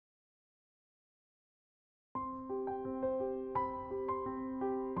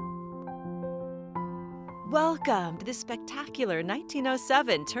Welcome to this spectacular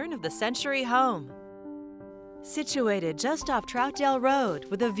 1907 turn-of-the-century home. Situated just off Troutdale Road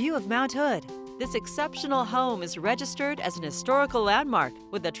with a view of Mount Hood, this exceptional home is registered as an historical landmark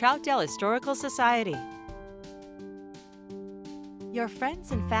with the Troutdale Historical Society. Your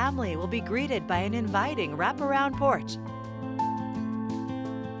friends and family will be greeted by an inviting wraparound porch.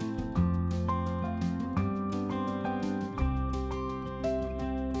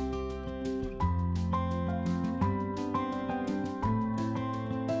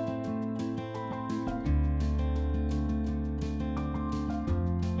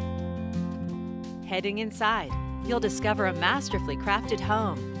 Heading inside, you'll discover a masterfully crafted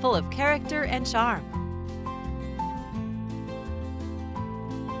home full of character and charm.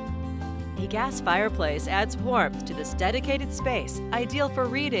 A gas fireplace adds warmth to this dedicated space, ideal for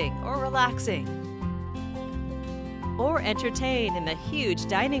reading or relaxing. Or entertain in the huge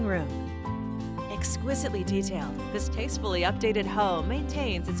dining room. Exquisitely detailed, this tastefully updated home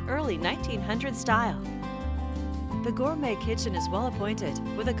maintains its early 1900s style. The gourmet kitchen is well appointed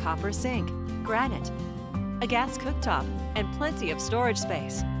with a copper sink, granite, a gas cooktop, and plenty of storage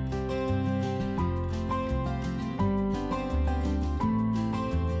space.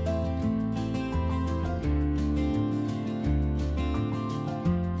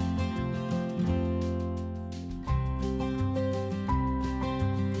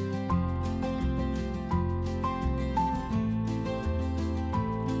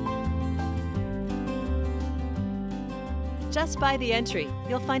 Just by the entry,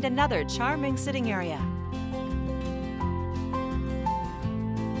 you'll find another charming sitting area.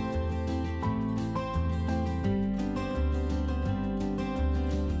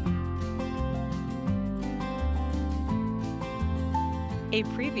 A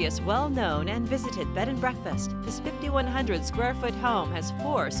previous well-known and visited bed and breakfast, this 5,100 square foot home has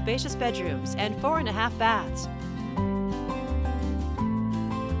 4 spacious bedrooms and 4.5 baths.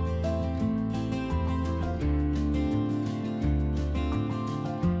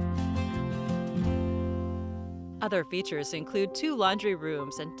 Other features include 2 laundry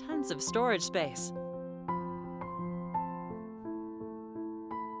rooms and tons of storage space.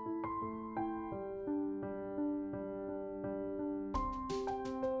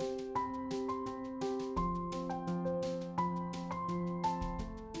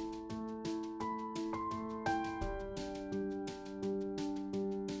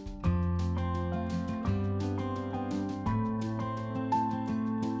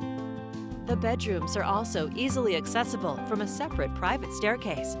 The bedrooms are also easily accessible from a separate private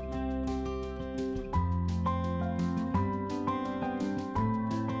staircase.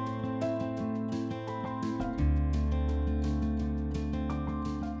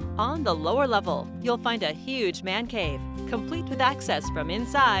 On the lower level, you'll find a huge man cave, complete with access from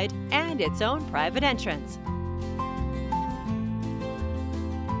inside and its own private entrance.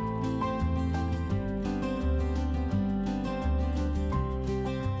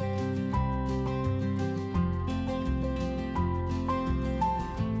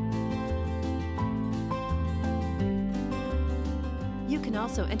 You can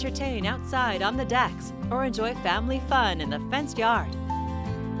also entertain outside on the decks or enjoy family fun in the fenced yard.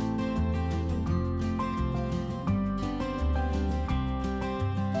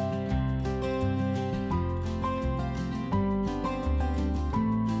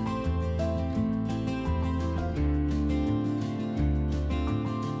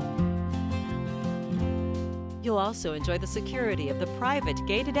 You'll also enjoy the security of the private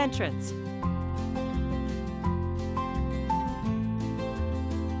gated entrance.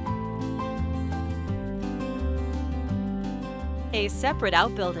 A separate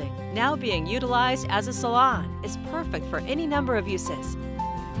outbuilding, now being utilized as a salon, is perfect for any number of uses.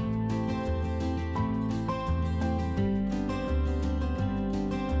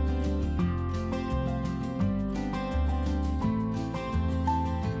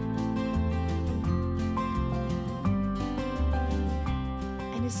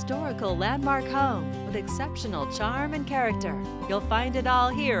 An historical landmark home with exceptional charm and character. You'll find it all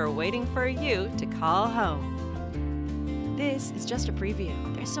here waiting for you to call home. This is just a preview.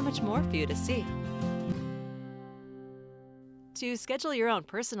 There's so much more for you to see. To schedule your own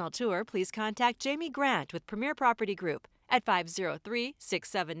personal tour, please contact Jaime Grant with Premier Property Group at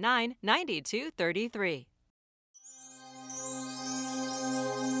 503-679-9233.